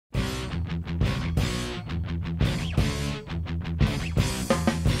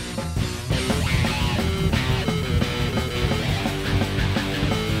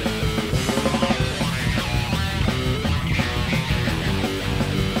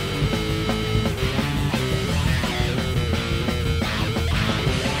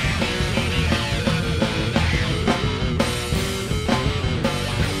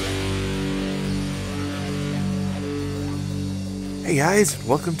guys,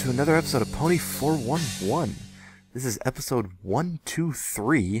 welcome to another episode of Pony 411. This is episode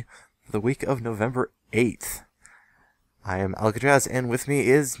 123 for the week of November 8th. I am Alcatraz, and with me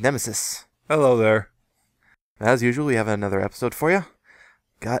is Nemesis. Hello there. As usual, we have another episode for you.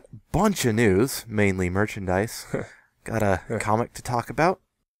 Got a bunch of news, mainly merchandise. Got a comic to talk about.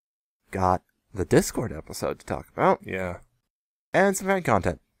 Got the Discord episode to talk about. Yeah. And some fan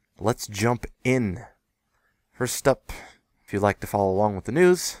content. Let's jump in. First up, if you'd like to follow along with the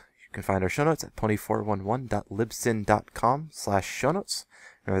news, you can find our show notes at pony411.libsyn.com/show notes.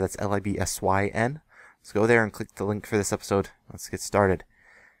 Remember, that's LIBSYN. Let's go there and click the link for this episode. Let's get started.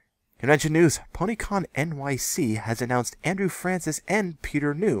 Convention news. PonyCon NYC has announced Andrew Francis and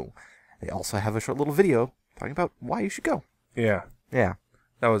Peter New. They also have a short little video talking about why you should go. Yeah. Yeah.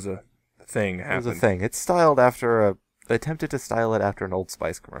 That was a thing that happened. It was a thing. It's styled after they attempted to style it after an Old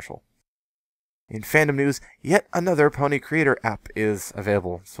Spice commercial. In fandom news, yet another Pony Creator app is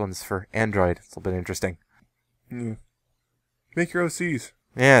available. This one's for Android. It's a little bit interesting. Make your OCs.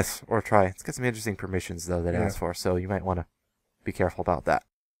 Yes, or try. It's got some interesting permissions, though, that it Yeah. asks for, so you might want to be careful about that.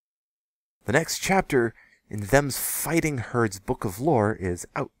 The next chapter in Them's Fighting Herd's Book of Lore is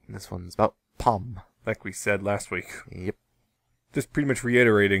out. This one's about Pom. Like we said last week. Yep. Just pretty much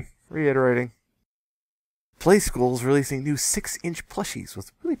reiterating. Play School's releasing new 6-inch plushies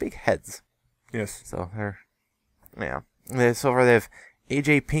with really big heads. Yes. So yeah. So far they have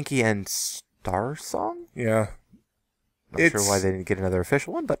AJ, Pinky, and Star Song? Yeah. Not sure why they didn't get another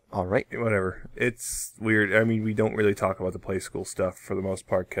official one, but alright. Whatever. It's weird. I mean, we don't really talk about the Play School stuff for the most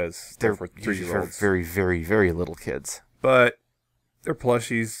part because they're for 3-year-olds. Very, very, very little kids. But they're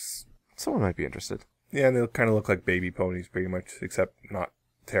plushies. Someone might be interested. Yeah, and they'll kind of look like baby ponies pretty much, except not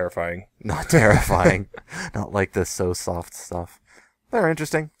terrifying. Not terrifying. Not like the So Soft stuff. They're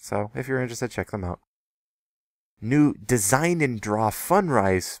interesting, so if you're interested, check them out. New Design and Draw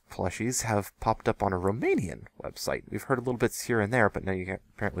Funrise plushies have popped up on a Romanian website. We've heard a little bits here and there, but now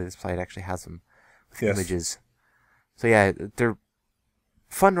apparently this site actually has them with images. So yeah, they're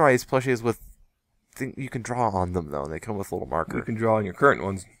Funrise plushies with you can draw on them, though. They come with a little marker. You can draw on your current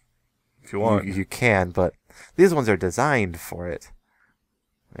ones if you want. You can, but these ones are designed for it.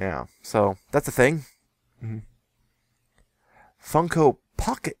 Yeah, so that's a thing. Mm-hmm. Funko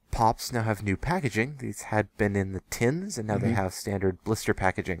Pocket Pops now have new packaging. These had been in the tins, and now they have standard blister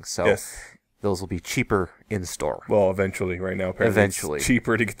packaging. So those will be cheaper in store. Well, eventually, right now. Apparently it's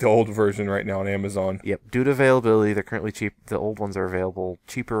cheaper to get the old version right now on Amazon. Yep, due to availability, they're currently cheap. The old ones are available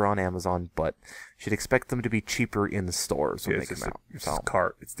cheaper on Amazon, but you should expect them to be cheaper in the stores when they come out. It's just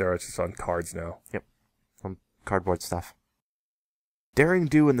it's just on cards now. Yep, some cardboard stuff. Daring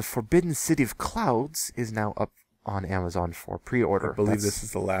Do in the Forbidden City of Clouds is now up on Amazon for pre-order. I believe this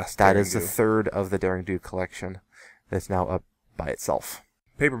is the last. That is the third of the Daring Do collection that's now up by itself.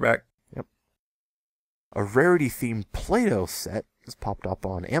 Paperback. Yep. A rarity-themed Play-Doh set has popped up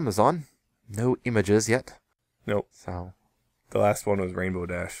on Amazon. No images yet. Nope. So the last one was Rainbow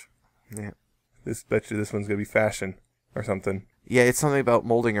Dash. Yeah. Bet you this one's gonna be fashion or something. Yeah, it's something about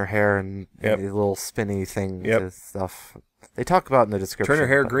molding her hair and a little spinny thing and stuff. They talk about in the description. Turn her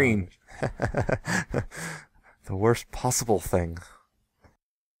hair green. The worst possible thing.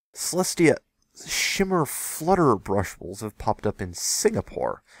 Celestia Shimmer Flutter brushables have popped up in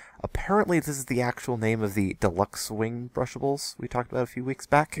Singapore. Apparently this is the actual name of the deluxe wing brushables we talked about a few weeks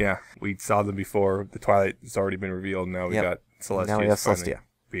back. Yeah, we saw them before. The Twilight has already been revealed. Now we got Celestia. Now we have Celestia.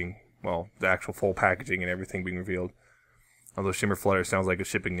 Being, well, the actual full packaging and everything being revealed. Although Shimmer Flutter sounds like a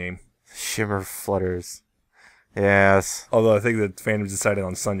shipping name. Shimmer Flutters. Yes. Although I think the fans decided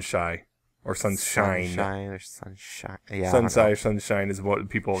on Sunshine. Or Sunshine. Sunshine. Yeah, Sunshine or Sunshine is what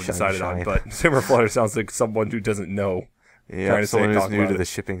people have decided on. But Shimmer Flutter sounds like someone who doesn't know. Yeah, someone who's new to the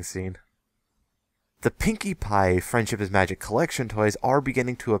shipping scene. The Pinkie Pie Friendship is Magic collection toys are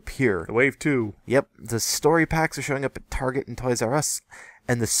beginning to appear. The Wave 2. Yep, the story packs are showing up at Target and Toys R Us.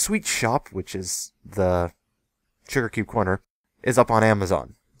 And the Sweet Shop, which is the Sugar Cube Corner, is up on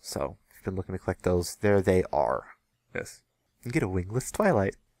Amazon. So, if you've been looking to collect those, there they are. Yes. And get a wingless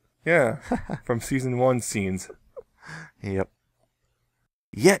Twilight. Yeah, from Season 1 scenes. Yep.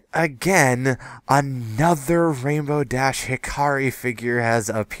 Yet again, another Rainbow Dash Hikari figure has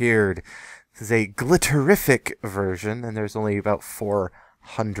appeared. This is a glitterific version, and there's only about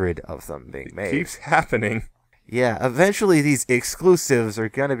 400 of them being made. It keeps happening. Yeah, eventually these exclusives are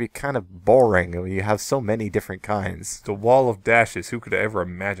going to be kind of boring when you have so many different kinds. The wall of dashes, who could ever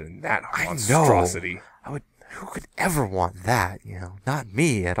imagine that monstrosity? Who could ever want that? Not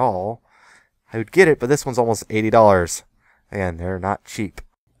me at all. I would get it, but this one's almost $80. Again, they're not cheap.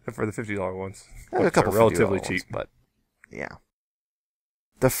 Except for the $50 ones. A couple relatively $50 cheap. ones, but yeah.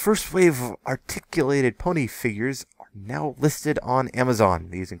 The first wave of articulated pony figures are now listed on Amazon.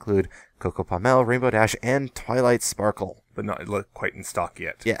 These include Coco Pomel, Rainbow Dash, and Twilight Sparkle. But not quite in stock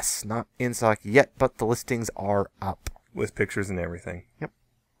yet. Yes, not in stock yet, but the listings are up. With pictures and everything. Yep.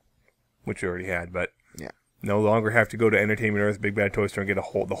 Which you already had, but yeah, no longer have to go to Entertainment Earth, Big Bad Toy Store, and get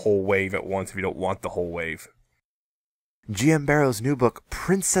the whole wave at once if you don't want the whole wave. GM Barrow's new book,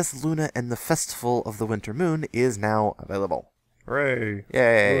 Princess Luna and the Festival of the Winter Moon, is now available. Hooray.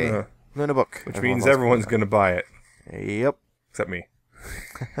 Yay. Luna book. Which means everyone's going to buy it. Yep. Except me.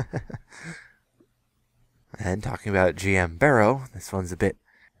 And talking about GM Barrow, this one's a bit...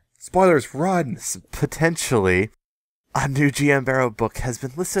 Spoilers, run! Potentially, a new GM Barrow book has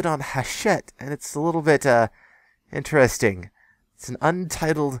been listed on Hachette, and it's a little bit interesting. It's an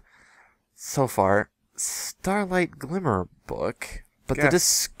untitled, so far, Starlight Glimmer book, but the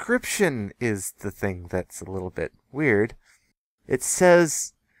description is the thing that's a little bit weird. It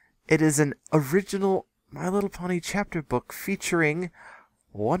says it is an original My Little Pony chapter book featuring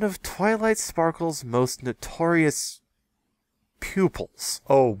one of Twilight Sparkle's most notorious pupils.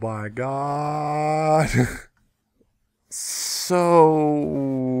 Oh my god. So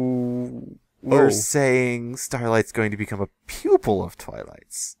we're saying Starlight's going to become a pupil of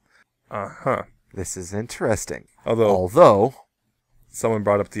Twilight's. Uh-huh. This is interesting. Although someone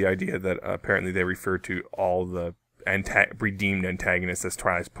brought up the idea that apparently they refer to all the redeemed antagonists as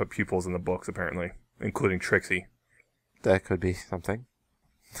Twilight's pupils in the books, apparently, including Trixie. That could be something.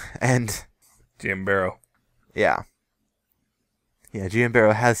 And GM Barrow. Yeah. Yeah, GM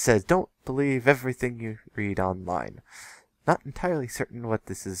Barrow has said, don't believe everything you read online. Not entirely certain what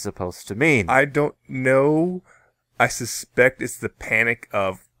this is supposed to mean. I don't know. I suspect it's the panic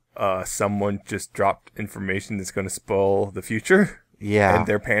of someone just dropped information that's going to spoil the future. Yeah. And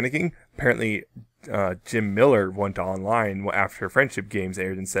they're panicking. Apparently, Jim Miller went online after Friendship Games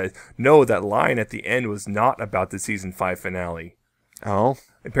aired and said, no, that line at the end was not about the season 5 finale. Oh?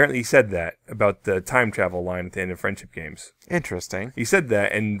 Apparently he said that about the time travel line at the end of Friendship Games. Interesting. He said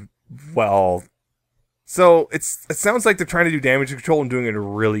that, and, well... So, it sounds like they're trying to do damage control and doing it in a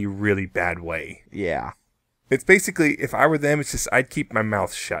really, really bad way. Yeah. It's basically, if I were them, it's just, I'd keep my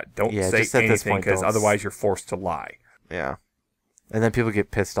mouth shut. Don't say anything, because otherwise you're forced to lie. Yeah. And then people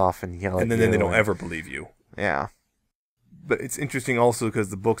get pissed off and yell at you. And then they don't ever believe you. Yeah. But it's interesting also because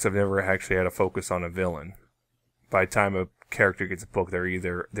the books have never actually had a focus on a villain. By the time a character gets a book, they're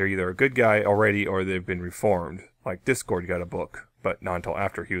either a good guy already or they've been reformed. Like Discord got a book, but not until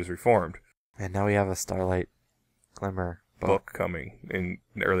after he was reformed. And now we have a Starlight Glimmer book coming in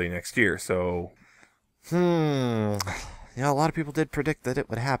early next year, so... Yeah, a lot of people did predict that it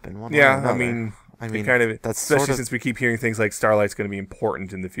would happen. Yeah, I mean, kind of, that's especially since we keep hearing things like Starlight's going to be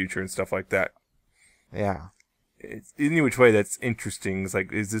important in the future and stuff like that. Yeah. It's, in which way that's interesting. It's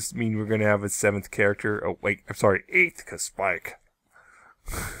like, does this mean we're going to have a 7th character? Oh, wait, I'm sorry, 8th, because Spike.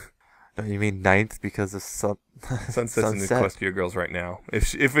 No, you mean 9th because of Sunset's in the Equestria Girls right now.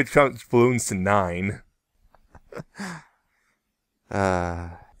 If it comes balloons to 9,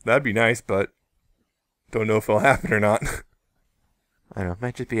 that'd be nice, but don't know if it'll happen or not. I don't know. It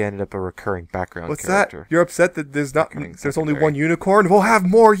might just be ended up a recurring background What's character. That? You're upset that there's only one unicorn? We'll have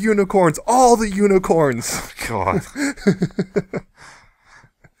more unicorns. All the unicorns. Oh, God.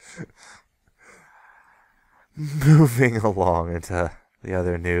 Moving along into the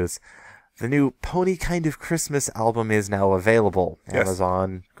other news. The new Pony Kind of Christmas album is now available. Yes.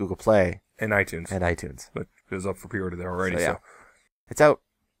 Amazon, Google Play. And iTunes. But it was up for pre-order there already. So. It's out.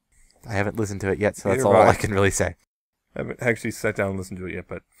 I haven't listened to it yet, so that's all I can really say. I haven't actually sat down and listened to it yet,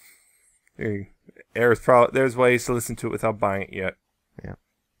 but there's ways to listen to it without buying it yet. Yeah.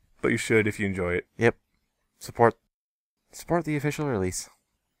 But you should if you enjoy it. Yep. Support the official release.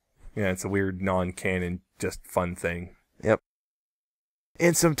 Yeah, it's a weird non-canon, just fun thing. Yep.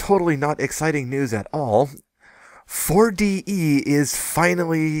 In some totally not exciting news at all, 4DE is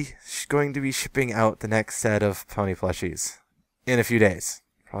finally going to be shipping out the next set of pony plushies in a few days.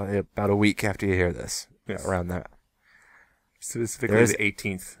 Probably about a week after you hear this. Yes. Around that. Specifically the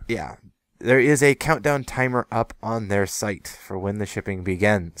 18th. Yeah. There is a countdown timer up on their site for when the shipping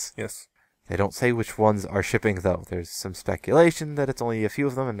begins. Yes. They don't say which ones are shipping, though. There's some speculation that it's only a few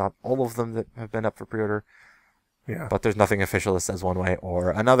of them and not all of them that have been up for pre-order. Yeah. But there's nothing official that says one way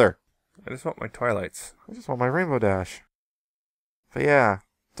or another. I just want my Twilights. I just want my Rainbow Dash. But yeah,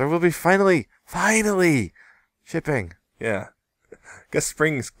 there will be finally shipping. Yeah. Guess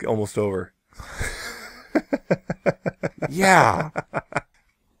spring's almost over. Yeah. A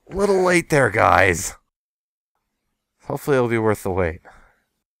little late there, guys. Hopefully it'll be worth the wait.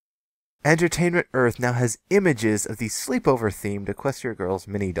 Entertainment Earth now has images of the sleepover-themed Equestria Girls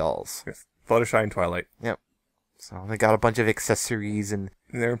mini dolls. Yes. Fluttershy and Twilight. Yep. So they got a bunch of accessories and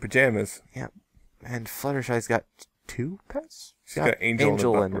they're in pajamas. Yep. And Fluttershy's got 2 pets? She's got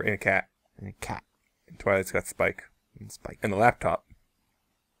Angel and a cat. And a cat. And Twilight's got Spike. And Spike. And a laptop.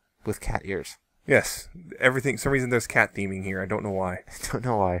 With cat ears. Yes. Everything. Some reason there's cat theming here. I don't know why. I don't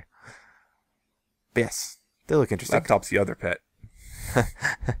know why. But yes. They look interesting. Laptop's the other pet.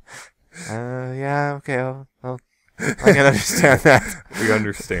 Yeah, okay. I can understand that. We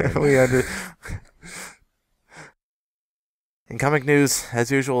understand. In comic news,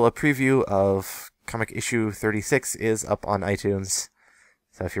 as usual, a preview of comic issue 36 is up on iTunes.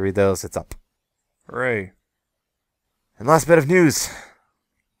 So if you read those, it's up. Hooray. And last bit of news.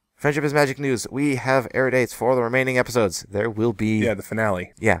 Friendship is Magic news. We have air dates for the remaining episodes. There will be... Yeah, the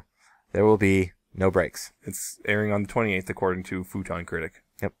finale. Yeah. There will be no breaks. It's airing on the 28th, according to Futon Critic.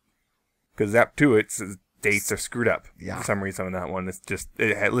 Yep. Because up to it, dates are screwed up. Yeah. For some reason on that one. It's just...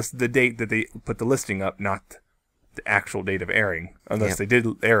 It had listed the date that they put the listing up, not the actual date of airing. Unless they did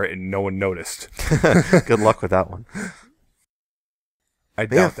air it and no one noticed. Good luck with that one. I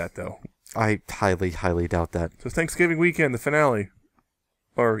doubt that, though. I highly, highly doubt that. So Thanksgiving weekend, the finale.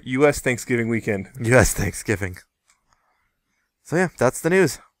 Or U.S. Thanksgiving weekend. U.S. Thanksgiving. So yeah, that's the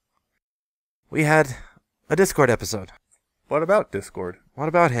news. We had a Discord episode. What about Discord? What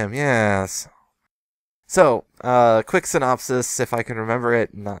about him? Yes. So, quick synopsis, if I can remember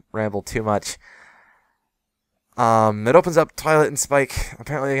it, not ramble too much. It opens up Twilight and Spike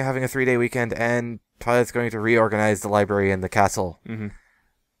apparently having a 3-day weekend, and Twilight's going to reorganize the library and the castle. Mm-hmm.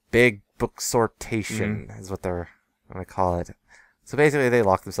 Big book sortation is what they're going to call it. So basically, they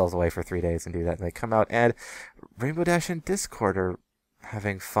lock themselves away for 3 days and do that. And they come out, and Rainbow Dash and Discord are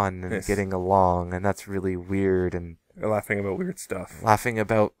having fun and getting along, and that's really weird. And they're laughing about weird stuff. Laughing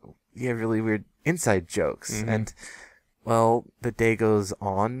about, really weird inside jokes. Mm-hmm. And, well, the day goes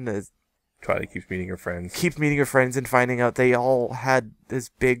on. Twilight keeps meeting her friends. And finding out they all had this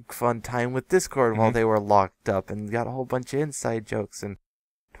big fun time with Discord while they were locked up and got a whole bunch of inside jokes. And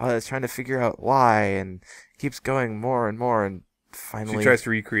Twilight's trying to figure out why and keeps going more and more, and finally she tries to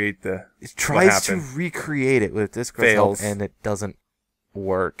recreate the recreate it with Discord's help, and it doesn't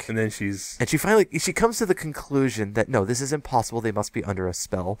work. And then she comes to the conclusion that no, this is impossible, they must be under a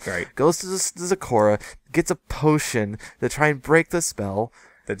spell. Right. Goes to Zecora, gets a potion to try and break the spell.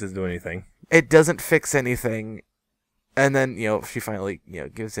 That doesn't do anything. It doesn't fix anything. And then, she finally,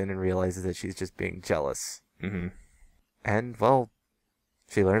 gives in and realizes that she's just being jealous. Mm-hmm. And, well,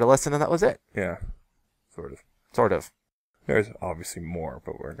 she learned a lesson and that was it. Yeah. Sort of. There's obviously more,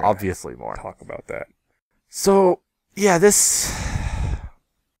 but we're going to talk about that. So, yeah, this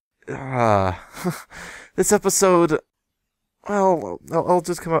episode, well, I'll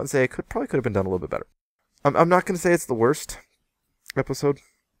just come out and say it probably could have been done a little bit better. I'm not going to say it's the worst episode.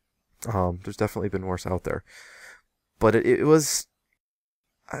 There's definitely been worse out there. But it was...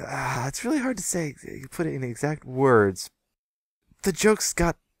 it's really hard to say, put it in exact words. The jokes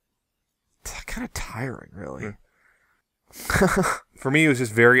got kind of tiring, really. For me, it was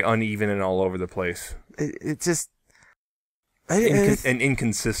just very uneven and all over the place. It just... and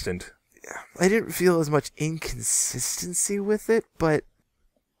inconsistent. I didn't feel as much inconsistency with it, but...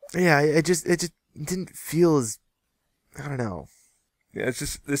 Yeah, it just didn't feel as... I don't know. Yeah, it's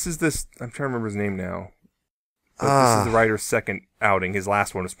just... I'm trying to remember his name now. But this is the writer's second outing. His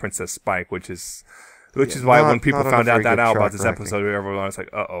last one was Princess Spike, which is why when people found out about this episode, everyone was like,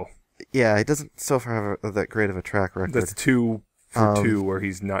 uh-oh. Yeah, he doesn't so far have that great of a track record. That's 2 for 2 where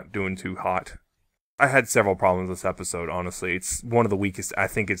he's not doing too hot. I had several problems with this episode, honestly. It's one of the weakest. I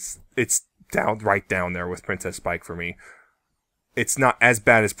think it's right down there with Princess Spike for me. It's not as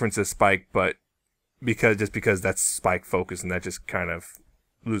bad as Princess Spike, but because that's Spike focus and that just kind of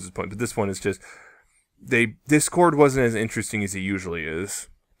loses point. But this one is just... Discord wasn't as interesting as it usually is.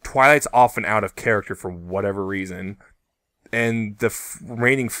 Twilight's often out of character for whatever reason. And the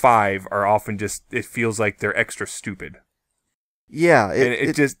remaining 5 are often just... It feels like they're extra stupid. Yeah.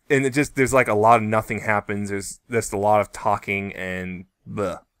 It just there's like a lot of nothing happens. There's just a lot of talking and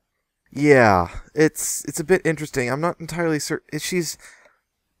bleh. Yeah. It's a bit interesting. I'm not entirely certain.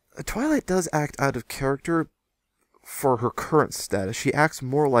 Twilight does act out of character for her current status. She acts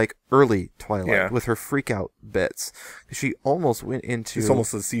more like early Twilight with her freak out bits. She almost went into... It's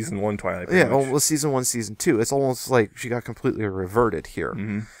almost a season 1 Twilight. Yeah, almost season 1, season 2. It's almost like she got completely reverted here.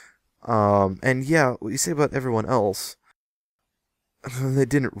 Mm-hmm. And yeah, what you say about everyone else, they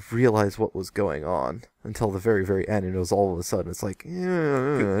didn't realize what was going on until the very, very end, and it was all of a sudden, it's like,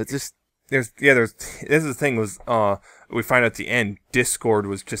 this is the thing was we find out at the end Discord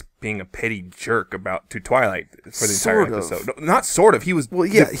was just being a petty jerk to Twilight for the entire episode. No, not sort of. He was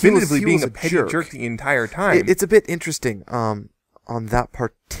definitively being a petty jerk the entire time. It's a bit interesting on that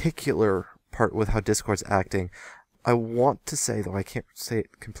particular part with how Discord's acting. I want to say, though I can't say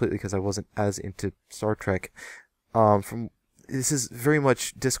it completely because I wasn't as into Star Trek, this is very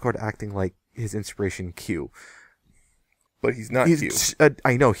much Discord acting like his inspiration Q. But he's not Q.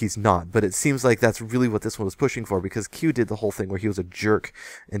 I know he's not, but it seems like that's really what this one was pushing for, because Q did the whole thing where he was a jerk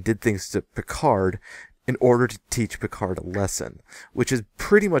and did things to Picard in order to teach Picard a lesson, which is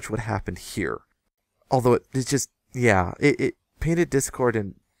pretty much what happened here. Although it painted Discord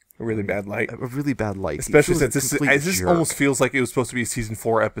in a really bad light. A really bad light. Especially since this almost feels like it was supposed to be a season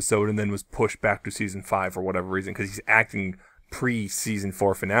 4 episode and then was pushed back to season 5 for whatever reason, because he's acting pre-season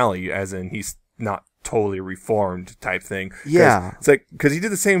 4 finale, as in he's not totally reformed type thing. Yeah. It's like, because he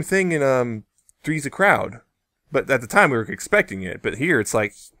did the same thing in Three's a Crowd, but at the time we were expecting it. But here it's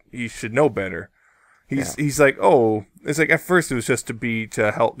like he should know better. He's like, oh, it's like at first it was just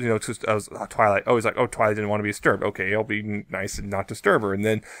to help, just I was Twilight. Oh, he's like, oh, Twilight didn't want to be disturbed. Okay, I'll be nice and not disturb her. And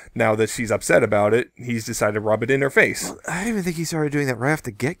then now that she's upset about it, he's decided to rub it in her face. Well, I didn't even think he started doing that right off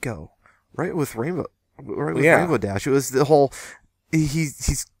the get-go, right with Rainbow Dash. It was the whole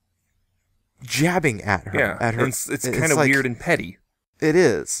he's jabbing at her. Yeah, at her. And it's kind of like, weird and petty. It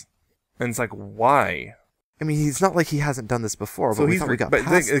is, and it's like, why? I mean, he's not like he hasn't done this before, but we thought we got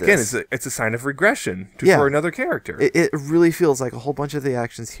past this. It's a sign of regression for another character. It really feels like a whole bunch of the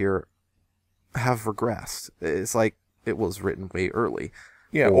actions here have regressed. It's like it was written way early.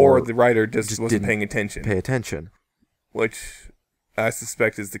 Yeah, or the writer just wasn't paying attention. Which I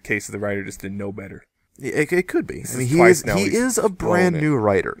suspect is the case of the writer just didn't know better. It could be. I mean, he is a brand new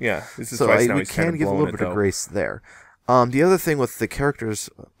writer. Yeah, this is so twice now we he's kind can of give a little bit of grace there. The other thing with the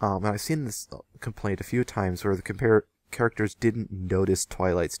characters, and I've seen this complaint a few times, where the characters didn't notice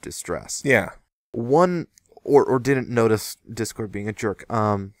Twilight's distress. Yeah. Or didn't notice Discord being a jerk.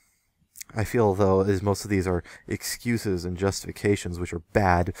 I feel, though, as most of these are excuses and justifications, which are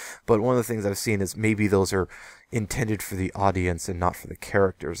bad, but one of the things I've seen is maybe those are intended for the audience and not for the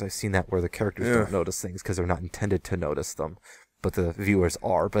characters. I've seen that where the characters don't notice things because they're not intended to notice them, but the viewers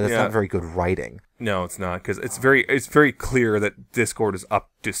are. But it's not very good writing. No, it's not, because it's very clear that Discord is up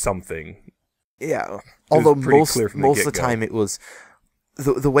to something. Yeah, although most of the time it was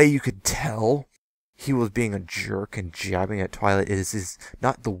the way you could tell he was being a jerk and jabbing at Twilight is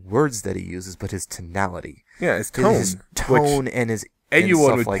not the words that he uses, but his tonality. Yeah, his tone. His tone and his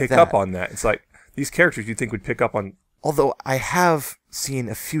anyone would like pick that. up on that. It's like these characters you'd think would pick up on. Although I have seen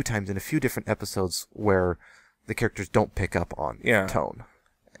a few times in a few different episodes where the characters don't pick up on tone,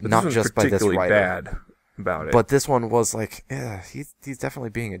 but not just by this writer. Bad about it. But this one was like, he's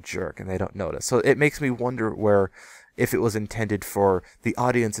definitely being a jerk, and they don't notice. So it makes me wonder if it was intended for the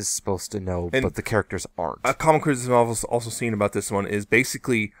audience is supposed to know, but the characters aren't. A common criticism I've also seen about this one is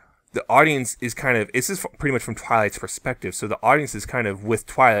basically the audience is this is pretty much from Twilight's perspective, so the audience is kind of with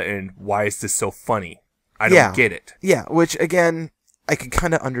Twilight and why is this so funny? I don't get it. Yeah, which again, I could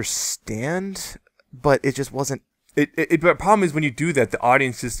kind of understand, but it just wasn't. But the problem is when you do that, the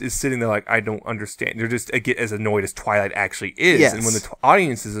audience is sitting there like, I don't understand. They're just get as annoyed as Twilight actually is. Yes. And when the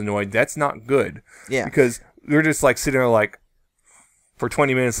audience is annoyed, that's not good. Yeah. Because they're just like sitting there like, for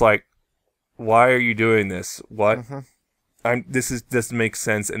 20 minutes like, why are you doing this? What? Mm-hmm. This makes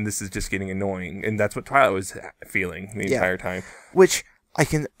sense, and this is just getting annoying. And that's what Twilight was feeling the entire time. Which I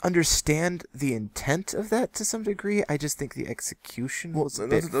can understand the intent of that to some degree. I just think the execution was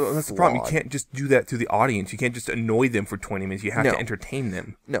that's the problem. You can't just do that to the audience. You can't just annoy them for 20 minutes. You have to entertain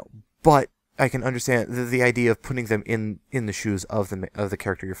them. No, but I can understand the idea of putting them in the shoes of the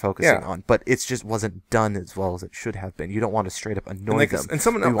character you're focusing on. But it just wasn't done as well as it should have been. You don't want to straight up annoy them. And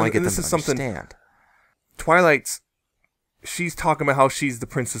someone, you want to get them to understand. Twilight's. She's talking about how she's the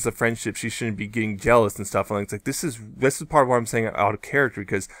princess of friendship. She shouldn't be getting jealous and stuff. And it's like this is part of what I'm saying out of character,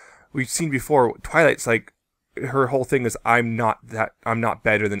 because we've seen before Twilight's like her whole thing is I'm not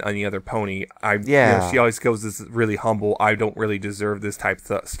better than any other pony. She always goes this really humble. I don't really deserve this type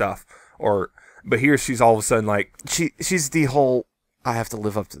of stuff. But here she's all of a sudden like she's the whole I have to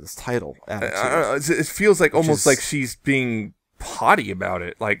live up to this title attitude. It feels like almost like she's being haughty about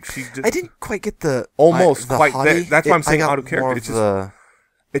it. Like she just, I didn't quite get the haughty. That's why I'm saying out of character.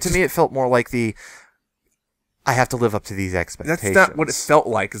 To me, it felt more like I have to live up to these expectations. That's not what it felt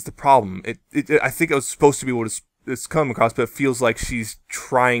like. Is the problem? I think it was supposed to be what it's come across, but it feels like she's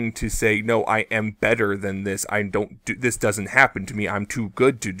trying to say, no, I am better than this. This doesn't happen to me. I'm too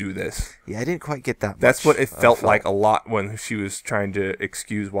good to do this. Yeah, I didn't quite get that. That's what it felt like a lot when she was trying to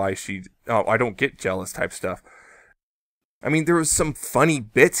excuse why I don't get jealous type stuff. I mean, there was some funny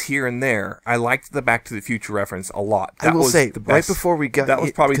bits here and there. I liked the Back to the Future reference a lot. I will say, right before we got... That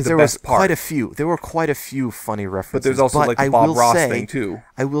was probably the there best was part. There were quite a few funny references. But there's also like the Bob Ross thing, too.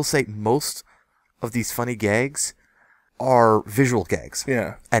 I will say, most of these funny gags are visual gags.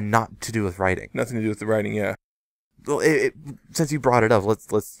 Yeah. And not to do with writing. Nothing to do with the writing, yeah. Well, since you brought it up,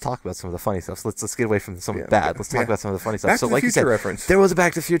 let's talk about some of the funny stuff. So let's get away from some of the bad. Let's talk about some of the funny stuff. Back to the like Future you said, reference. There was a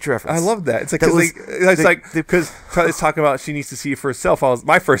Back to the Future reference. I love that. It's because Charlie's talking about she needs to see it for herself.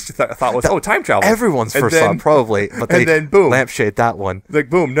 My first thought was, time travel. Everyone's first thought, probably, but then boom, lampshade that one. Like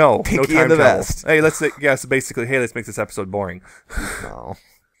boom, no Pinky no time in the travel. vest. Hey, so basically, let's make this episode boring. No.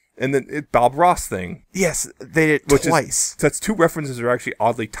 And then Bob Ross thing. Yes, they did it twice. That's two references that are actually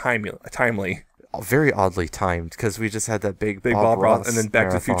oddly timely. Very oddly timed, because we just had that big Bob Ross, and then Back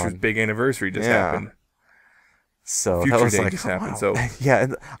marathon. to the Future's big anniversary just happened. So Future that was Day like, just happened. Wow. So yeah,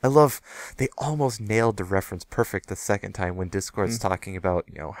 and I love they almost nailed the reference perfect the second time when Discord's talking about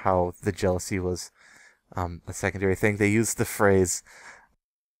how the jealousy was a secondary thing. They used the phrase,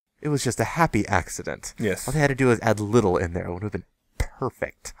 "It was just a happy accident." Yes. All they had to do was add little in there. It would have been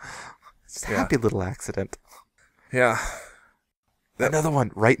perfect. Just a happy little accident. Yeah. Another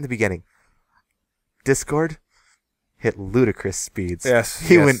one right in the beginning. Discord hit ludicrous speeds. Yes.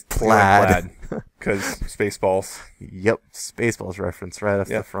 He went plaid. Because Spaceballs. Yep. Spaceballs reference right off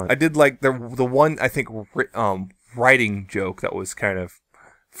the front. I did like the one, I think, writing joke that was kind of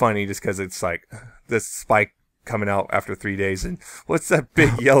funny just because it's like this spike coming out after 3 days and what's that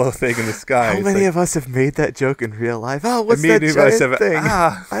big yellow thing in the sky? How many of us have made that joke in real life? Oh, what's that giant thing?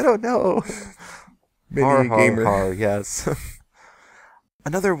 I don't know. Gamer. Yes.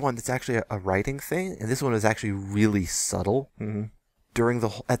 Another one that's actually a writing thing, and this one was actually really subtle. During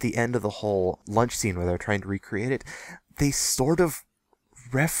at the end of the whole lunch scene where they're trying to recreate it, they sort of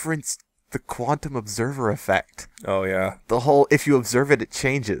referenced the quantum observer effect. Oh yeah. The whole if you observe it, it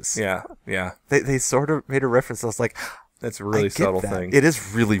changes. Yeah, yeah. They sort of made a reference. I was like, that's a really subtle thing. It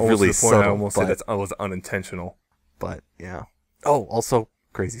is really, really subtle. I almost said that was unintentional. But yeah. Oh, also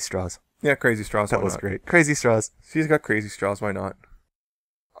Crazy Straws. Yeah, Crazy Straws. That was great. Crazy Straws. She's got Crazy Straws. Why not?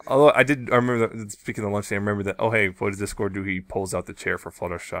 Although I remember that, speaking of the lunch thing, I remember that, oh hey, what does Discord do? He pulls out the chair for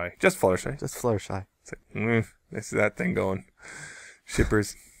Fluttershy. Just Fluttershy. Just Fluttershy. It's like, this is that thing going.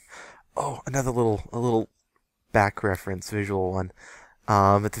 Shippers. Oh, another a little back reference, visual one.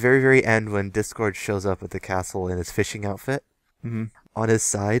 At the very, very end when Discord shows up at the castle in his fishing outfit, on his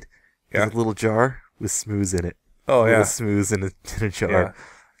side, there's a little jar with smooze in it. Oh, yeah. Smooze in a jar. Yeah.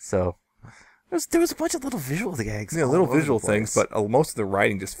 So... There was a bunch of little visual gags. Yeah, little visual things, but most of the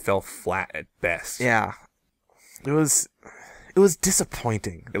writing just fell flat at best. Yeah. It was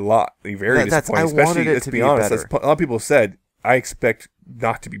disappointing. Very disappointing. I wanted it to be better. A lot of people said, I expect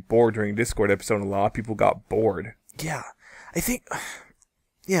not to be bored during a Discord episode, and a lot of people got bored. Yeah. I think...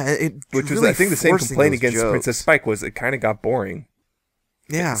 Yeah, Which really was, I think, the same complaint against jokes. Princess Spike was it kind of got boring.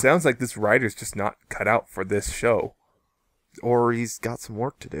 Yeah. It sounds like this writer's just not cut out for this show. Or he's got some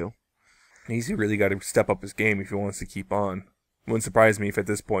work to do. He's really got to step up his game if he wants to keep on. Wouldn't surprise me if at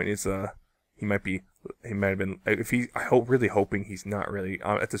this point he might have been really hoping he's not really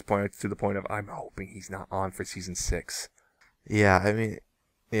at this point, to the point of I'm hoping he's not on for season 6. Yeah, I mean,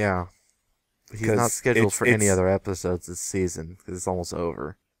 yeah, he's not scheduled for any other episodes this season because it's almost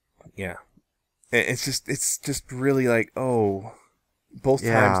over. Yeah, it's just really like both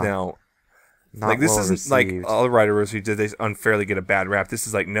times now. Not like this well isn't received. like other writers who did they unfairly get a bad rap. This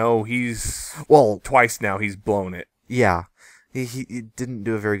is like he's twice now he's blown it. Yeah, he didn't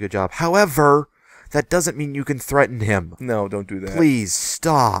do a very good job. However, that doesn't mean you can threaten him. No, don't do that. Please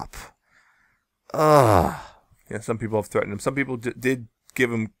stop. Ugh. Yeah, some people have threatened him. Some people did give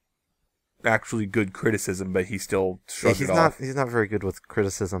him actually good criticism, but he still shrugged it off. He's not very good with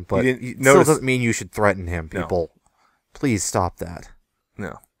criticism, but it still doesn't mean you should threaten him. People, please stop that.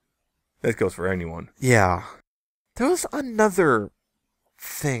 No. That goes for anyone. Yeah. There was another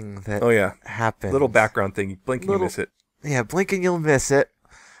thing that happened. Little background thing. You blink and you miss it. Yeah, blink and you'll miss it.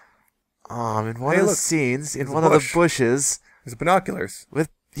 In one of the scenes, in one of the bushes. There's binoculars. With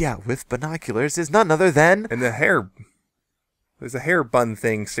binoculars is none other than... And the hair. There's a hair bun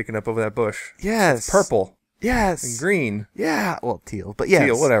thing sticking up over that bush. Yes. It's purple. Yes. And green. Yeah. Well, teal, but yes.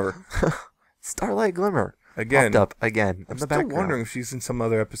 Teal, whatever. Starlight Glimmer. Again. Popped up again in the background. I'm still wondering if she's in some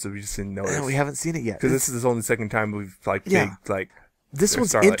other episode we just didn't notice. No, we haven't seen it yet. Because this is only the second time we've big This one's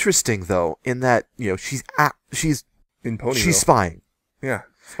Starlight. interesting though, in that she's In Ponyville. she's spying. Yeah,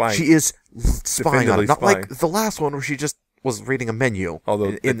 spying. She is spying on Definitively it, not spying. like the last one where she just was reading a menu.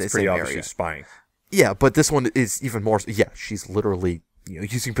 Although in the it's pretty same obvious area. she's spying. Yeah, but this one is even more. Yeah, she's literally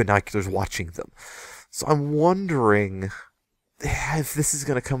using binoculars, watching them. So I'm wondering if this is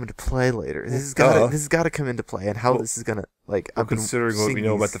going to come into play later. This has got to come into play, and how this is going to Well, considering what we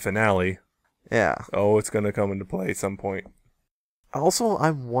know about the finale, yeah. it's going to come into play at some point. Also,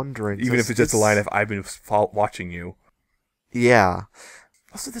 I'm wondering, Even if it's just a line of "I've been watching you." Yeah.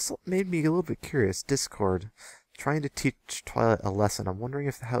 Also, this made me a little bit curious. Discord trying to teach Twilight a lesson. I'm wondering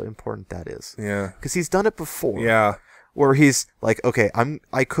how important that is. Yeah. Because he's done it before. Yeah. Where he's like, okay,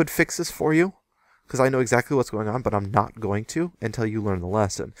 I could fix this for you, because I know exactly what's going on, but I'm not going to until you learn the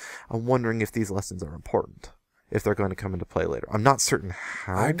lesson. I'm wondering if these lessons are important, if they're going to come into play later. I'm not certain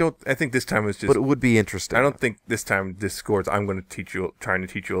how. I think this time was just. But it would be interesting. I don't think this time Discord's trying to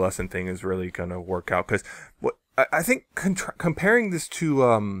teach you a lesson thing is really going to work out, because what I think comparing this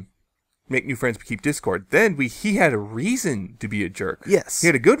to Make New Friends but Keep Discord, then he had a reason to be a jerk. Yes. He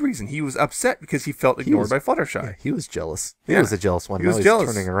had a good reason. He was upset because he felt ignored by Fluttershy. Yeah, he was jealous. He Yeah. was a jealous one. He was Now jealous.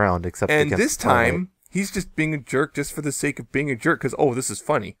 He's turning around, except And against this time, he's just being a jerk just for the sake of being a jerk, because, this is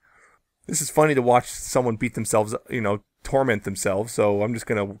funny. This is funny to watch someone beat themselves, torment themselves, so I'm just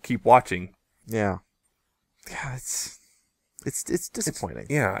going to keep watching. Yeah. Yeah, it's disappointing.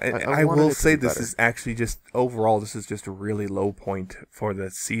 I wanted will it to say be this better. is actually this is just a really low point for the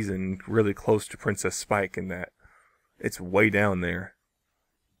season, really close to Princess Spike in that it's way down there.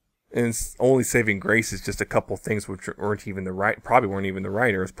 And it's only saving grace is just a couple things which weren't even the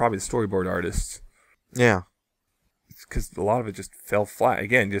writer, it's probably the storyboard artists. Yeah. Because a lot of it just fell flat.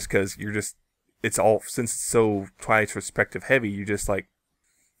 Again, just because it's all, since it's so Twilight's perspective heavy, you just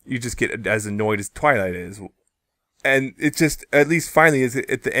get as annoyed as Twilight is. And it's just, at least finally, is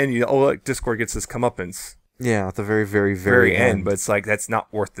at the end, Discord gets this comeuppance. Yeah, at the very, very, Very end. But it's like, that's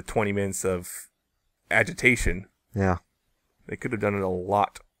not worth the 20 minutes of agitation. Yeah. They could have done it a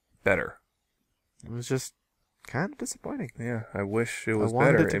lot better. It was just kind of disappointing. Yeah, I wish it was I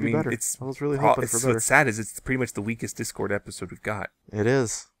wanted better. it to be better. I was really hoping for better. What's sad is it's pretty much the weakest Discord episode we've got. It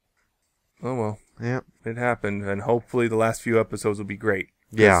is. Oh well. Yeah. It happened, and hopefully the last few episodes will be great.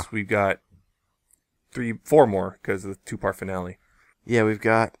 Yeah. We've got 4 more because of the 2-part finale. Yeah, we've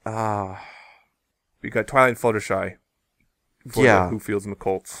got We got Twilight and Fluttershy. Who Fields and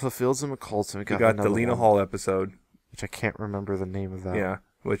McColts. the Fields and McColts, and We got the Lena Hall episode. which I can't remember the name of that. Yeah,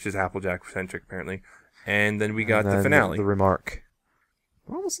 which is Applejack centric apparently. And then we got And the then finale. The remark.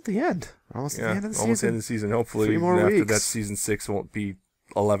 We're almost at the end. Almost at the end of the season. Almost the end of the season. Hopefully, 3 more after weeks. that, season 6 won't be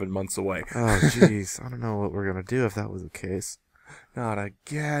 11 months away. Oh, jeez. I don't know what we're going to do if that was the case. Not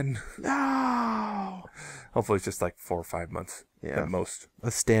again. No! Hopefully, it's just like 4 or 5 months Yeah. at most.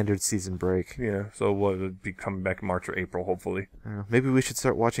 A standard season break. Yeah, so we'll be coming back in March or April, hopefully. Maybe we should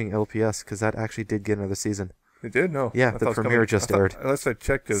start watching LPS, because that actually did get another season. It did? No. Yeah, I the thought it was premiere just aired. Last I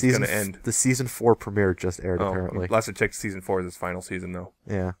checked, it was going to end. The season 4 premiere just aired, Oh, apparently. last I checked, season 4 is its final season, though.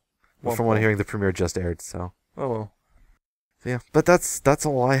 Yeah. Well, From what I'm hearing, the premiere just aired, so. Oh, well. Yeah, but that's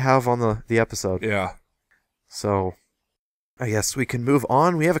all I have on the episode. Yeah. So, I guess we can move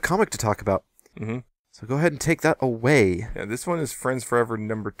on. We have a comic to talk about. Mm-hmm. So go ahead and take that away. Yeah, this one is Friends Forever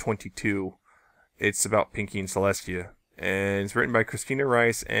number 22. It's about Pinky and Celestia. And it's written by Christina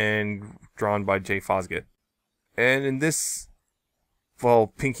Rice and drawn by Jay Fosgate. And in this,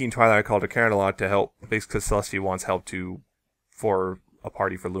 Pinky and Twilight are called to Canterlot to help, basically because Celestia wants help for a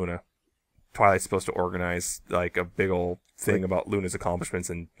party for Luna. Twilight's supposed to organize like a big old thing about Luna's accomplishments,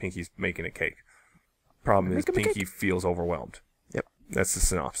 and Pinky's making a cake. Problem is, Pinky feels overwhelmed. Yep. That's the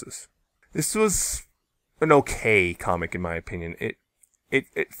synopsis. This was an okay comic, in my opinion.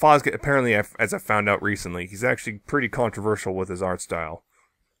 Fosgate, apparently, as I found out recently, he's actually pretty controversial with his art style.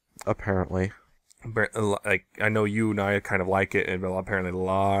 Apparently. Like, I know you and I kind of like it, and apparently a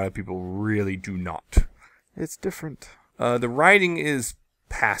lot of people really do not. It's different. The writing is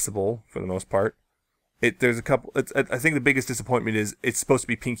passable for the most part. There's a couple. I think the biggest disappointment is it's supposed to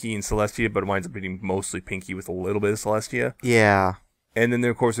be Pinky and Celestia, but it winds up being mostly Pinky with a little bit of Celestia. Yeah. And then,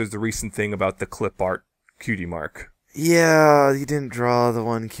 of course, there's the recent thing about the clip art cutie mark. Yeah, you didn't draw the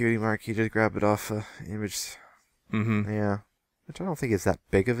one cutie mark. You just grabbed it off an image. Mm-hmm. Yeah. Which I don't think is that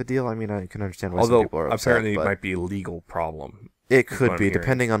big of a deal. I mean, I can understand why Although, some people are upset. apparently but it might be a legal problem. it what could I'm be, hearing.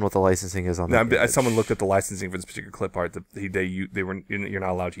 depending on what the licensing is on that Now, image. someone looked at the licensing for this particular clip art. You're not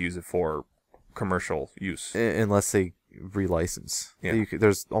allowed to use it for commercial use. Unless they relicense. Yeah.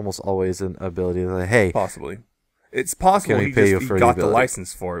 There's almost always an ability to say, hey, Possibly. It's possible Can we he pay you just for he the got the ability?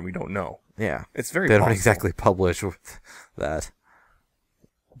 license for it. We don't know. yeah. It's very They possible. don't exactly publish with that.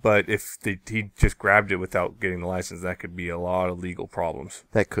 But if he just grabbed it without getting the license, that could be a lot of legal problems.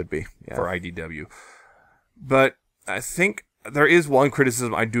 That could be, yeah. For IDW. But I think there is one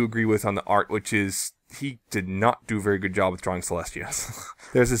criticism I do agree with on the art, which is he did not do a very good job with drawing Celestia.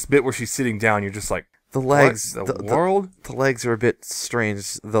 There's this bit where she's sitting down, you're just like, the legs, what the world? The legs are a bit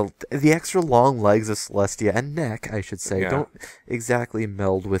strange. The extra long legs of Celestia and neck, I should say, don't exactly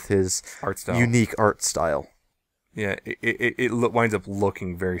meld with his art style. Unique art style. Yeah, it winds up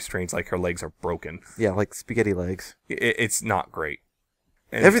looking very strange, like her legs are broken. Yeah, like spaghetti legs. It's not great.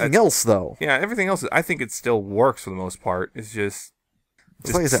 And everything else, though. Yeah, everything else, I think it still works for the most part. It's just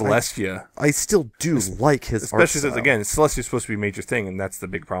like Celestia. I still do like his art style. Especially since, again, Celestia's supposed to be a major thing, and that's the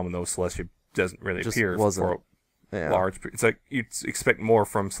big problem, though. Celestia doesn't really appear for large. It's like you'd expect more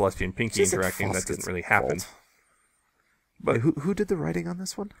from Celestia and Pinky interacting. That doesn't really happen. But who did the writing on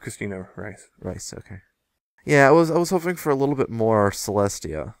this one? Christina Rice. Rice, okay. Yeah, I was hoping for a little bit more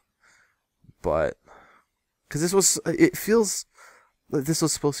Celestia, but because this was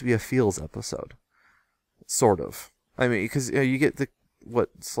supposed to be a feels episode, sort of. I mean, because you get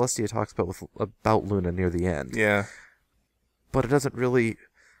what Celestia talks about Luna near the end. Yeah, but it doesn't really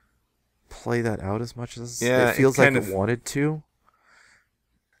play that out as much as it feels like it wanted to.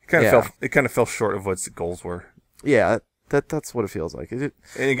 It kind of fell short of what its goals were. Yeah, that's what it feels like. And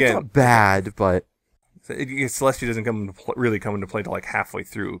again, it's not bad, but Celestia doesn't really come into play till like halfway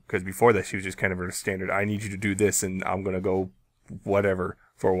through, because before that she was just kind of her standard, I need you to do this and I'm going to go whatever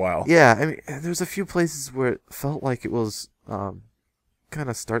for a while. Yeah, I mean, there's a few places where it felt like it was kind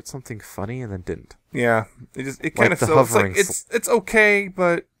of start something funny and then didn't. Yeah, it kind of feels like it's okay,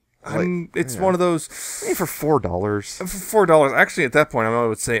 but it's one of those. Maybe for $4. For $4, actually, at that point, I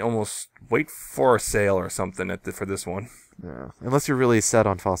would say almost wait for a sale or something for this one. Yeah, unless you're really set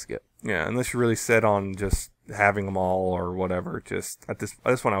on Foskett. Yeah, unless you're really set on just having them all or whatever. Just at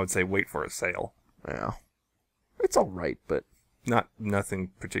this one, I would say wait for a sale. Yeah, it's all right, but nothing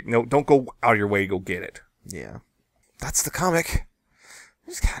particular. No, don't go out of your way to go get it. Yeah, that's the comic.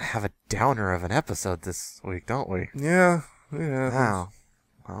 We just gotta have a downer of an episode this week, don't we? Yeah. Wow.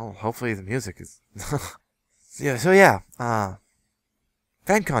 Well, hopefully the music is. Yeah. So yeah.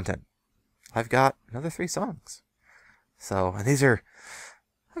 Fan content. I've got another 3 songs. So, and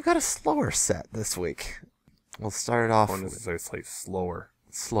I've got a slower set this week. We'll start it off. Won't necessarily say slower.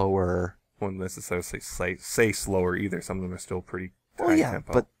 Won't necessarily say slower either. Some of them are still pretty high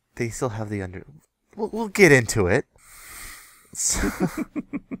tempo. But they still have the under. We'll get into it. It's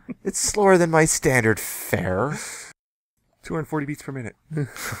slower than my standard fare. 240 beats per minute.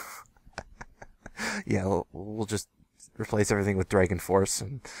 Yeah, we'll just replace everything with Dragon Force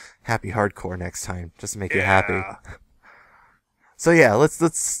and happy hardcore next time, just to make you happy. So yeah, let's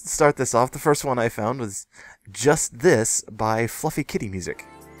start this off. The first one I found was Just This by Fluffy Kitty Music.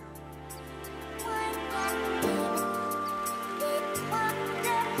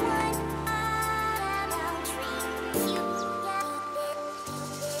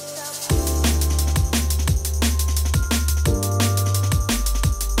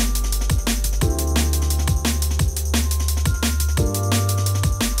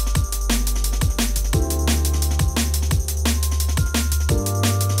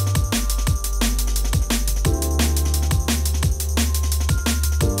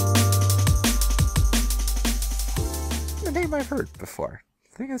 I've heard before.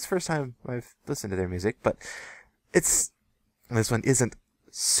 I think it's the first time I've listened to their music, but this one isn't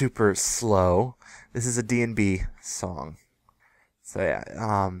super slow. This is a D&B song. So yeah,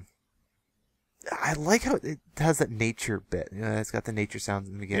 I like how it has that nature bit. You know, it's got the nature sounds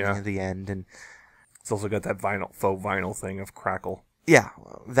in the beginning and the end, and it's also got that faux vinyl thing of crackle. Yeah,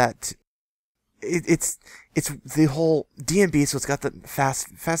 that it's the whole D&B, so it's got the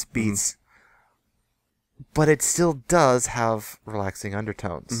fast beats. But it still does have relaxing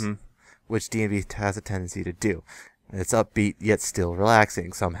undertones, which D&B has a tendency to do. It's upbeat, yet still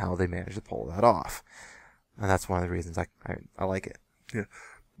relaxing. Somehow they manage to pull that off. And that's one of the reasons I like it. Yeah.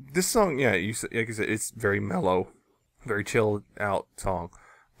 This song, like you said, it's very mellow, very chilled out song.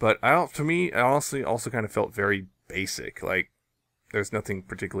 But to me, it honestly also kind of felt very basic. Like, there's nothing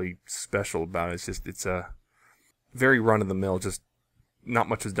particularly special about it. It's a very run-of-the-mill, just not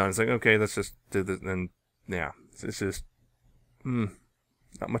much was done. It's like, okay, let's just do this, and yeah, it's just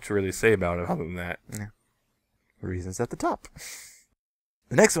not much to really say about it other than that. Yeah. Reasons at the top.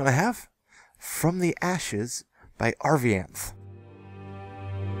 The next one I have, From the Ashes by Arvianth.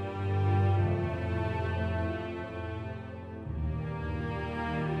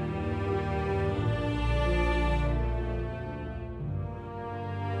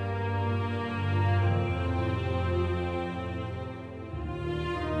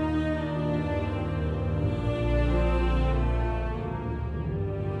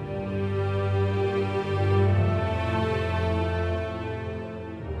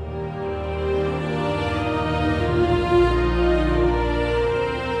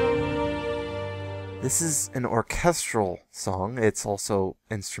 This is an orchestral song. It's also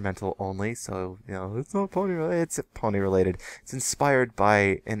instrumental only, so, it's not pony related. It's pony related. It's inspired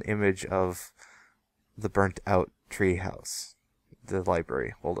by an image of the burnt out treehouse, the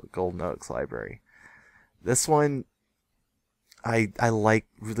library, Golden Oaks Library. This one, I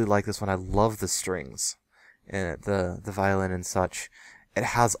really like this one. I love the strings and the violin and such. It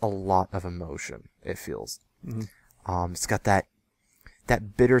has a lot of emotion, it feels. Mm-hmm. It's got that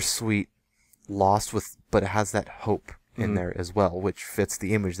bittersweet lost but it has that hope in there as well, which fits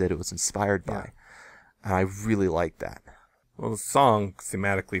the image that it was inspired by. And I really like that. Well, the song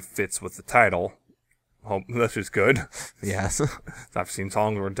thematically fits with the title. That's just good. Yes. I've seen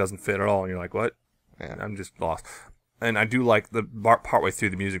songs where it doesn't fit at all, and you're like, what? Yeah. I'm just lost. And I do like the partway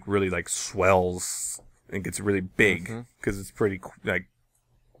through the music really like swells and gets really big because it's pretty like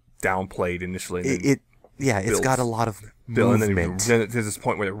downplayed initially. It's got a lot of movement. And then there's this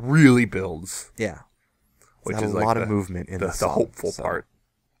point where it really builds. Yeah. Which is a lot of movement in the song, hopeful part.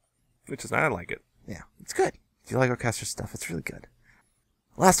 Which is, I like it. Yeah, it's good. If you like orchestra stuff, it's really good.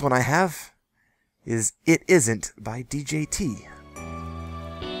 Last one I have is It Isn't by DJT.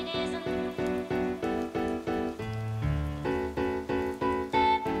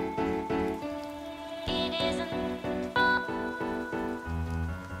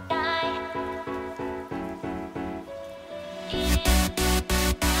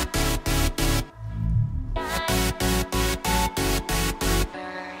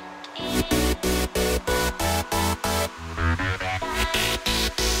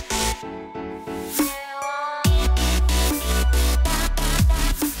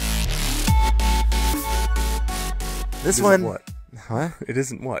 This one, what? What? It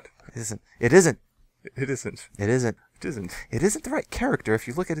isn't what? It isn't. It isn't. It isn't. It isn't. It isn't. It isn't the right character if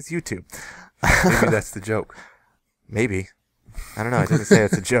you look at his YouTube. Maybe that's the joke. Maybe. I don't know. I didn't say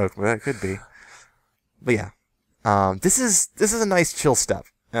it's a joke, but that could be. But yeah, this is a nice chill step,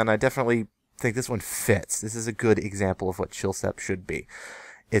 and I definitely think this one fits. This is a good example of what chill step should be.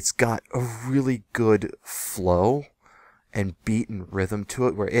 It's got a really good flow and beat and rhythm to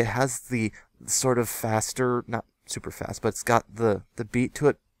it, where it has the sort of faster, not super fast, but it's got the beat to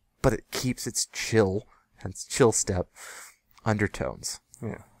it, but it keeps its chill, hence chill step undertones.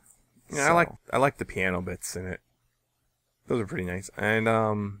 Yeah. Yeah, so. I like the piano bits in it. Those are pretty nice. And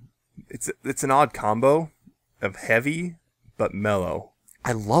it's an odd combo of heavy but mellow.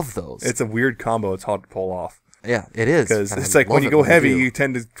 I love those. It's a weird combo. It's hard to pull off. Yeah, it is. Because it's like when you go heavy, you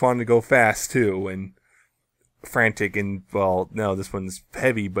tend to want to go fast too, and frantic. And well, no, this one's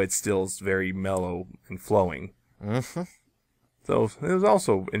heavy, but still is very mellow and flowing. Mm-hmm. So it was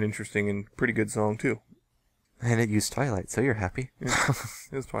also an interesting and pretty good song too. And it used Twilight, so you're happy. Yeah,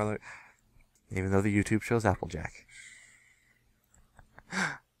 it was Twilight. Even though the YouTube shows Applejack.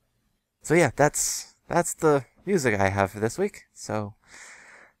 So yeah, that's the music I have for this week. So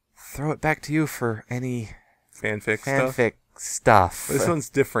throw it back to you for any fanfic stuff. This one's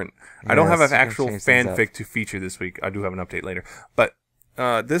different. I don't have an actual fanfic to feature this week. I do have an update later. But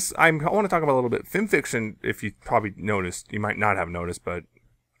I want to talk about a little bit. Femfiction, if you probably noticed, you might not have noticed, but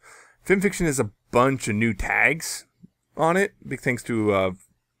Femfiction is a bunch of new tags on it, big thanks to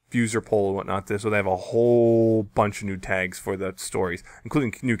user poll and whatnot. So they have a whole bunch of new tags for the stories,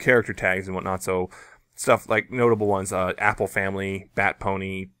 including new character tags and whatnot. So stuff like notable ones, Apple Family, Bat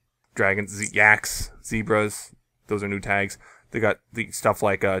Pony, Dragons, Yaks, Zebras. Those are new tags. They got the stuff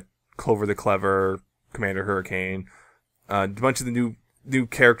like Clover the Clever, Commander Hurricane, a bunch of the new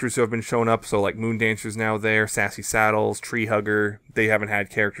characters who have been showing up. So like Moon Dancer's now there, Sassy Saddles, Tree Hugger. They haven't had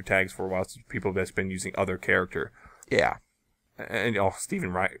character tags for a while, so people have just been using other character. Yeah. And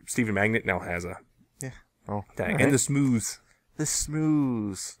Stephen Magnet now has a tag. Right. And the Smooth.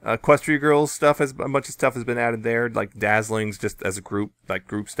 Equestria Girls stuff a bunch of stuff has been added there, like Dazzlings just as a group, like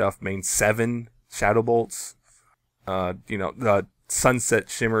group stuff. Main 7 Shadow Bolts. The Sunset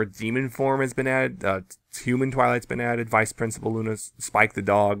Shimmer Demon form has been added. Human Twilight's been added. Vice Principal Luna, Spike the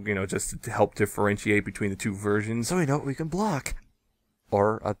Dog. Just to help differentiate between the two versions. So we know what we can block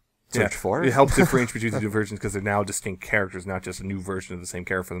or search for. It helps differentiate between the two versions because they're now distinct characters, not just a new version of the same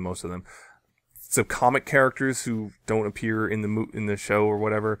character for the most of them. So comic characters who don't appear in the show or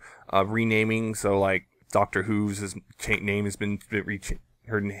whatever, renaming. So like Doctor Who's his name has been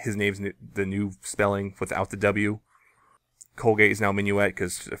his name's the new spelling without the W. Colgate is now Minuet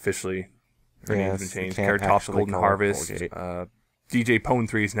because officially her name's been changed. Carrot Top's Golden Harvest. DJ Pone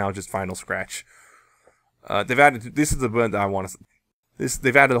 3 is now just Final Scratch. They've added. This is the one that I want to.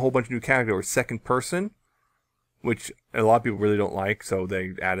 They've added a whole bunch of new categories. Second person, which a lot of people really don't like, so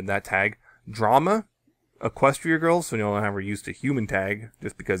they added that tag. Drama, Equestria Girls, so you don't have her used a human tag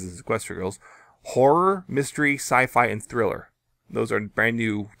just because it's Equestria Girls. horror, mystery, sci-fi, and thriller. Those are brand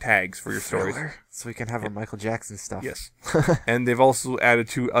new tags for your stories. So we can have our Michael Jackson stuff. Yes. And they've also added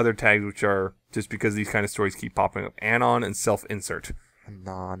 2 other tags, which are just because these kind of stories keep popping up: anon and self-insert.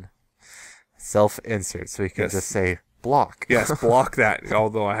 Anon. Self-insert, so we can just say block. Yes, block that.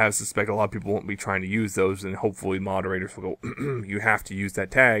 Although I have suspect a lot of people won't be trying to use those, and hopefully moderators will go, you have to use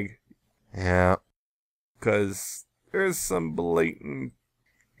that tag. Yeah. Because there's some blatant,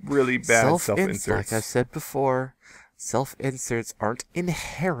 really bad self-inserts. Like I've said before, self-inserts aren't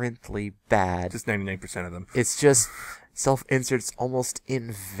inherently bad. Just 99% of them. It's just self-inserts almost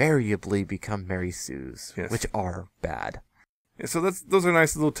invariably become Mary Sue's, yes. which are bad. Yeah, so those are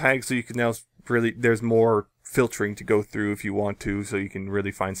nice little tags, so you can now really, there's more filtering to go through if you want to, so you can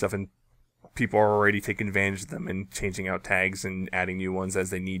really find stuff, and people are already taking advantage of them and changing out tags and adding new ones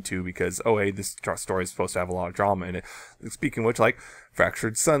as they need to, because, oh, hey, this story is supposed to have a lot of drama in it. Speaking of which, like,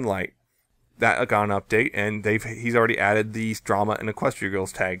 Fractured Sunlight, that got an update, and he's already added these drama and Equestria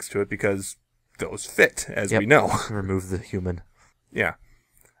Girls tags to it, because those fit, as we know. Remove the human. Yeah.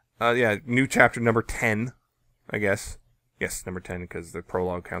 New chapter number 10, I guess. Yes, number 10, because the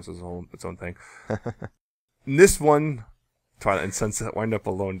prologue counts as its own thing. In this one, Twilight and Sunset wind up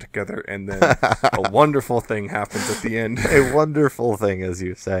alone together, and then a wonderful thing happens at the end. A wonderful thing, as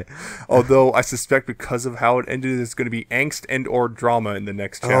you say. Although I suspect because of how it ended, there's going to be angst and or drama in the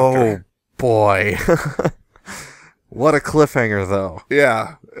next chapter. Oh, boy. What a cliffhanger, though.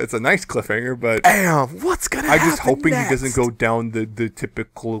 Yeah, it's a nice cliffhanger, but... Damn, what's going to happen I'm just hoping next? he doesn't go down the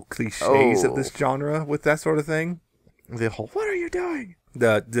typical cliches of this genre with that sort of thing. The whole, what are you doing?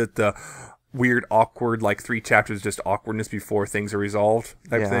 The weird, awkward, like 3 chapters, just awkwardness before things are resolved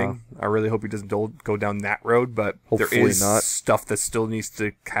type thing. I really hope he doesn't go down that road, but hopefully there is not. Stuff that still needs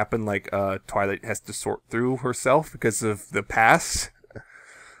to happen, like Twilight has to sort through herself because of the past.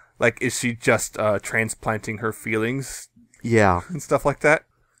 Like, is she just transplanting her feelings? Yeah. And stuff like that.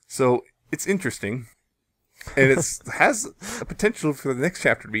 So, it's interesting. And it has a potential for the next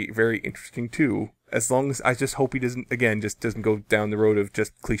chapter to be very interesting, too. As long as I just hope he doesn't go down the road of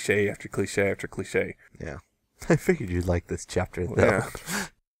just cliche after cliche after cliche. Yeah. I figured you'd like this chapter, though. Yeah.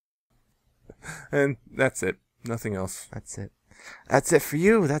 And that's it. Nothing else. That's it. That's it for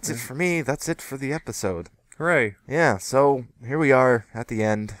you. That's it for me. That's it for the episode. Hooray. Yeah, so here we are at the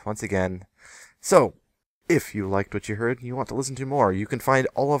end, once again. So, if you liked what you heard and you want to listen to more, you can find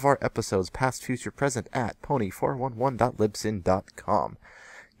all of our episodes, past, future, present, at pony411.libsyn.com.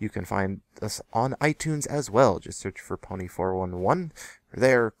 You can find us on iTunes as well. Just search for Pony411. We're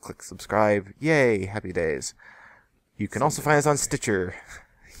there. Click subscribe. Yay, happy days. You can also find us on Stitcher.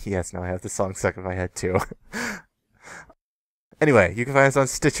 Yes, now I have the song stuck in my head, too. Anyway, you can find us on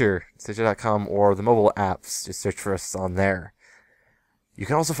Stitcher, Stitcher.com, or the mobile apps. Just search for us on there. You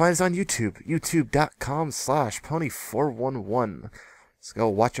can also find us on YouTube, youtube.com/pony411. So go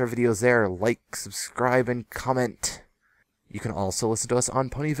watch our videos there, like, subscribe, and comment. You can also listen to us on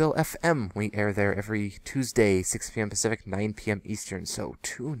Ponyville FM. We air there every Tuesday, 6 p.m. Pacific, 9 p.m. Eastern, so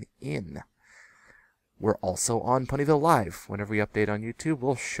tune in. We're also on Ponyville Live. Whenever we update on YouTube,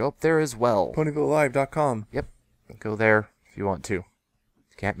 we'll show up there as well. PonyvilleLive.com. Yep. Go there if you want to.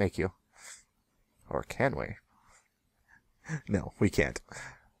 Can't make you. Or can we? No, we can't.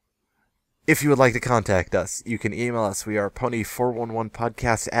 If you would like to contact us, you can email us. We are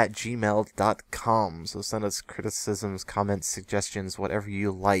pony411podcast@gmail.com. So send us criticisms, comments, suggestions, whatever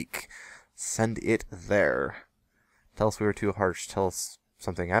you like. Send it there. Tell us we were too harsh. Tell us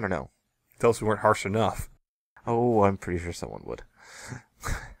something. I don't know. Tell us we weren't harsh enough. Oh, I'm pretty sure someone would.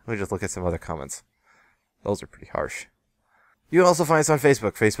 Let me just look at some other comments. Those are pretty harsh. You can also find us on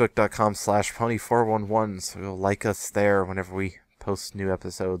Facebook, facebook.com/pony411. So you'll like us there whenever we post new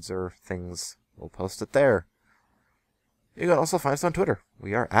episodes or things. We'll post it there. You can also find us on Twitter.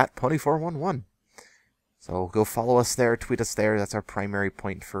 We are at Pony411. So go follow us there, tweet us there. That's our primary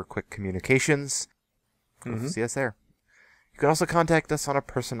point for quick communications. See us there. You can also contact us on our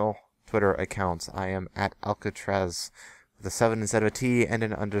personal Twitter accounts. I am at Alcatraz with a 7 instead of a T and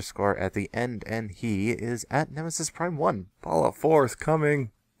an underscore at the end, and he is at Nemesis Prime 1. Fallout 4 is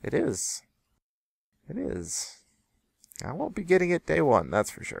coming. It is. It is. I won't be getting it day 1,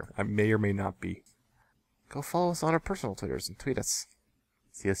 that's for sure. I may or may not be. Go follow us on our personal Twitters and tweet us.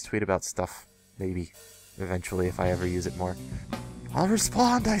 See us tweet about stuff. Maybe. Eventually, if I ever use it more. I'll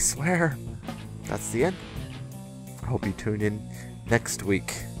respond, I swear. That's the end. I hope you tune in next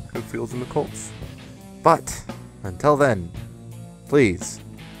week. Who feels in the Colts? But, until then, please,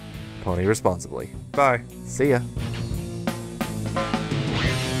 pony responsibly. Bye. See ya.